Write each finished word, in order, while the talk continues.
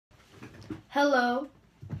Hello,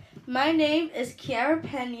 my name is Kyra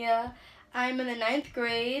Pena. I'm in the 9th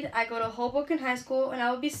grade. I go to Hoboken High School, and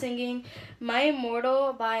I will be singing My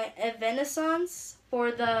Immortal by Evanescence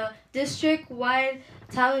for the district-wide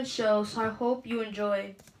talent show, so I hope you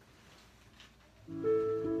enjoy.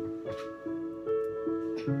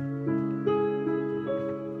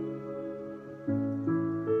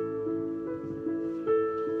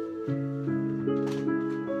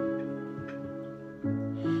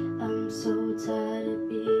 I'm so tired of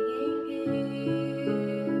being here,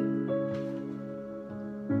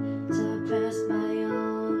 suppressed by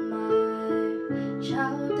all my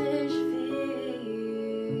childish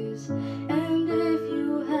fears. And if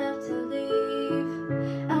you have to leave,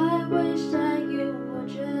 I wish that you would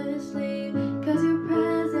just leave, 'cause your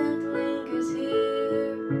presence lingers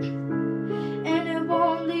here, and it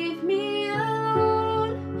won't leave me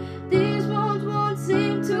alone. These wounds won't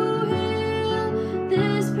seem to heal.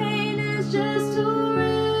 This pain is just too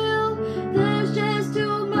real. There's just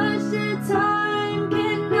too much that time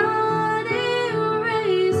cannot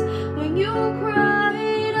erase. When you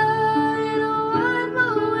cried, I'd wipe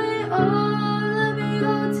away all of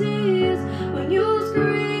your tears. When you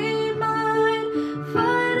scream, I'd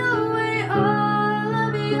fight away all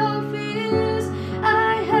of your fears.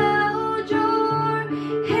 I held your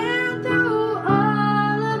hand through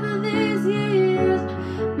all of these years,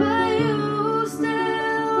 but you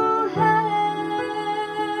still have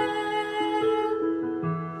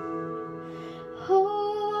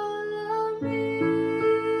hold of me.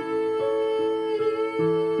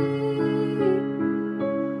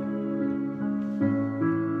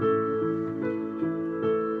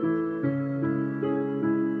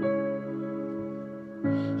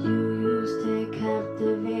 You used to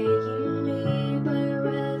captivate me by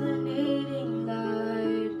resonating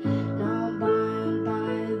light. Now bound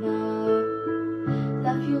by the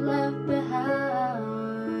life you left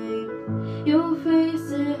behind. Your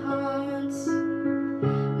face, it haunts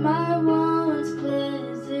my once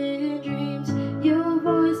pleasant dreams. Your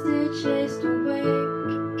voice, that chased away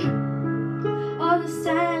all the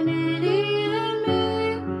sanity in me.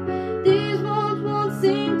 These wounds won't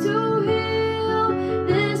seem to heal.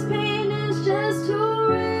 This pain is just too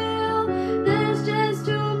real. There's just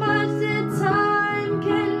too much that time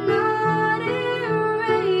cannot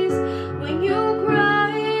erase. When you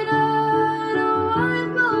cried, I'd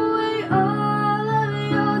wipe away all of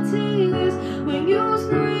your tears. When you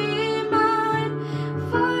scream, I'd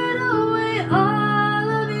fight away all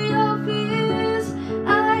of your fears. I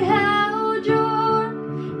held your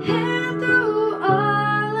hand through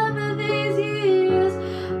all of these years,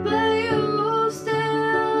 but you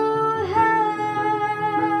still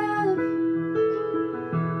have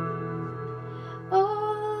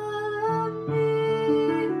all of me.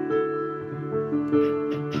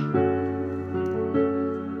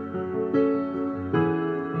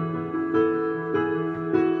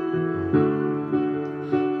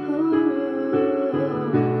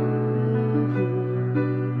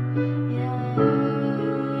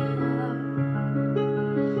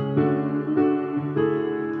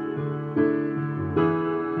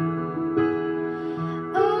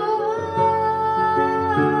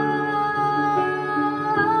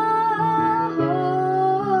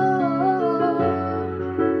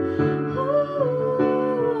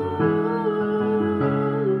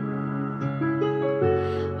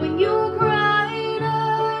 When you cried,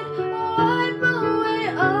 I'd wipe away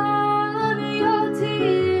all of your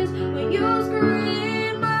tears. When you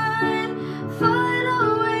screamed, I'd fight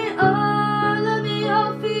away all of your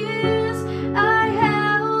fears. I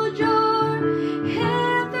held your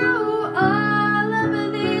hand through all of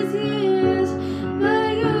these years, but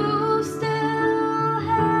you still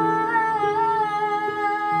have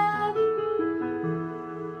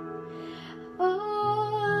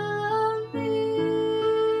all of me.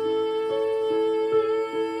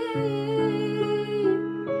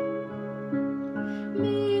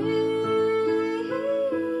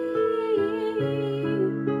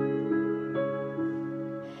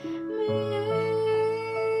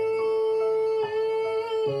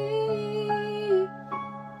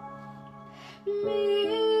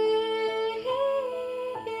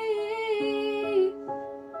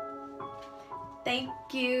 Thank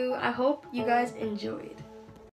you. I hope you guys enjoyed.